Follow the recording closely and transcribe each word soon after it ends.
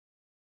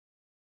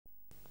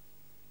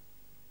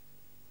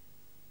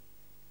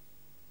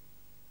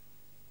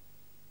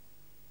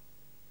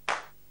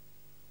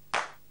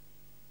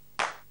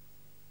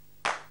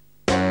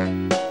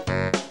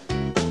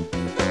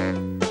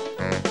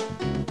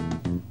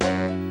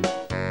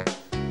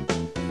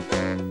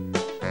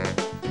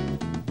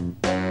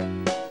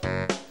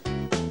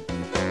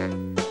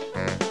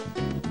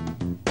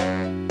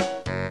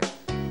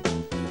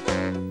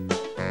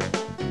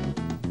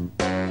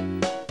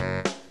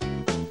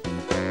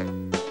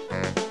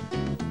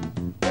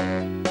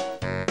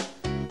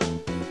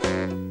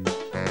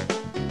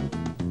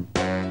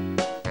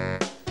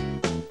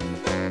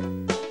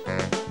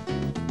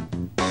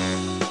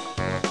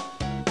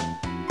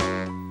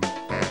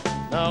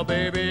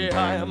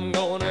am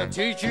gonna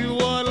teach you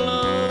what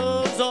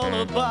love's all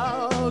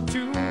about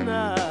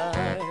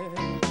tonight.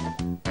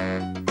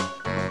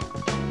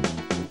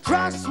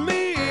 Trust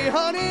me,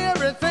 honey,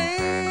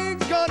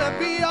 everything's gonna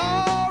be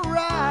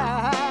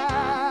alright.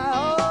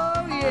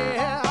 Oh,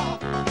 yeah.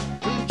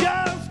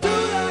 Just do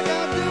like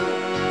I do,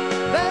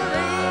 there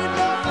ain't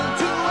nothing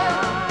to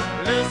it.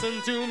 Listen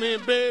to me,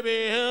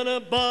 baby,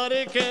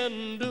 anybody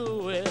can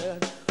do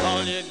it.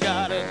 All you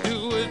gotta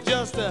do is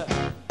just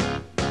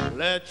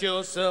let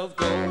yourself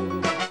go.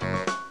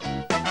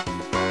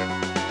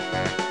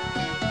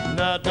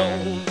 Now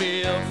don't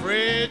be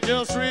afraid,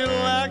 just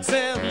relax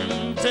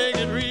and take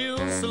it real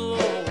slow.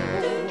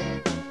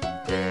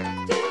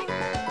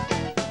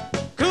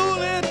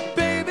 Cool it,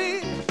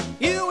 baby,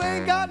 you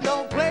ain't got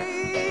no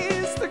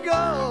place to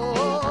go.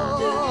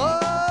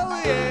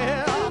 Oh,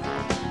 yeah.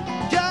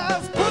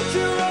 Just put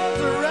your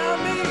arms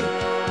around me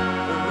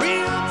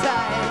real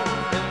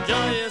tight.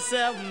 Enjoy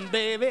yourself,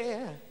 baby,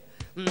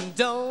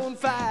 don't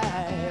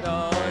fight.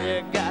 All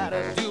you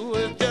gotta do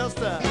is just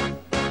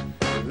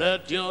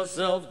let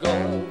yourself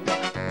go.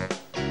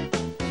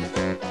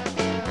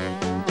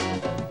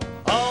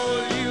 All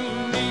you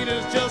need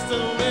is just a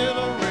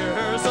little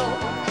rehearsal.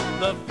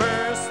 The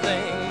first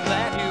thing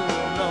that you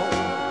will know,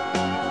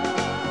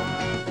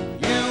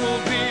 you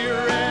will be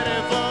ready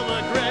for the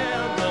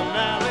grand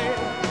finale.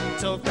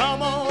 So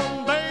come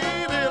on,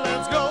 baby,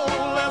 let's go,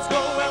 let's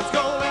go, let's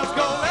go, let's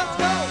go, let's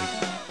go.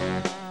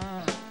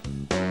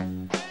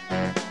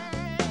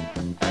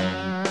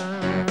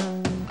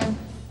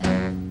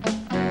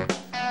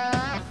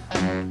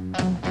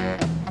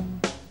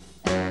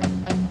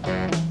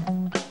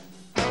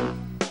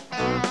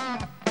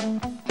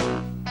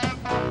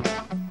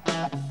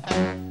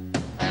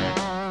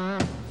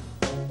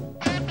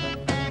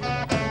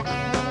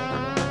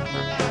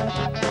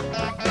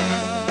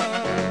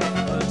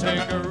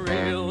 Take a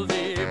real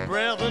deep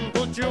breath and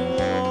put your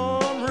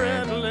warm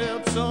red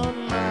lips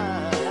on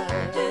mine.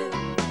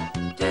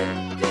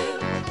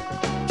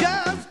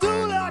 Just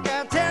do like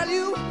I tell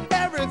you,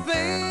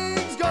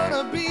 everything's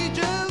gonna be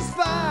just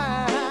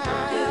fine.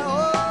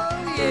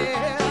 Oh,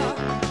 yeah.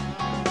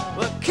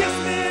 But kiss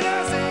me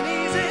nice and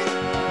easy,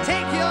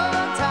 take your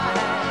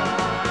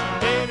time.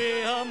 Baby,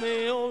 I'm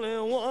the only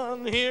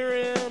one here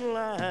in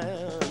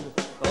line.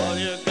 All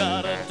you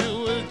gotta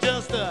do is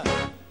just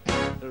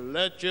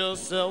let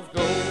yourself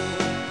go.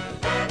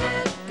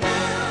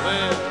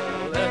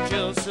 Well, let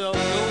yourself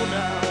go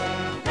now.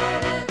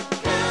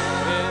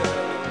 Well,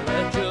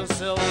 let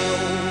yourself go.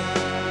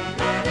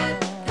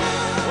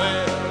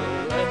 Well,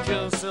 let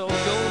yourself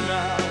go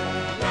now.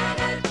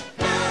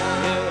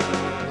 Yeah,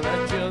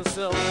 let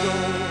yourself go.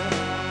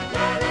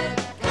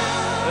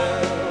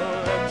 Well,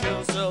 let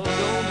yourself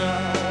go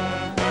now.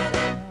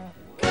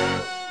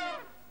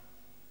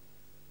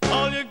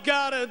 All you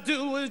gotta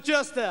do is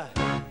just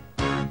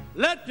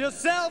let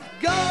yourself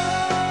go.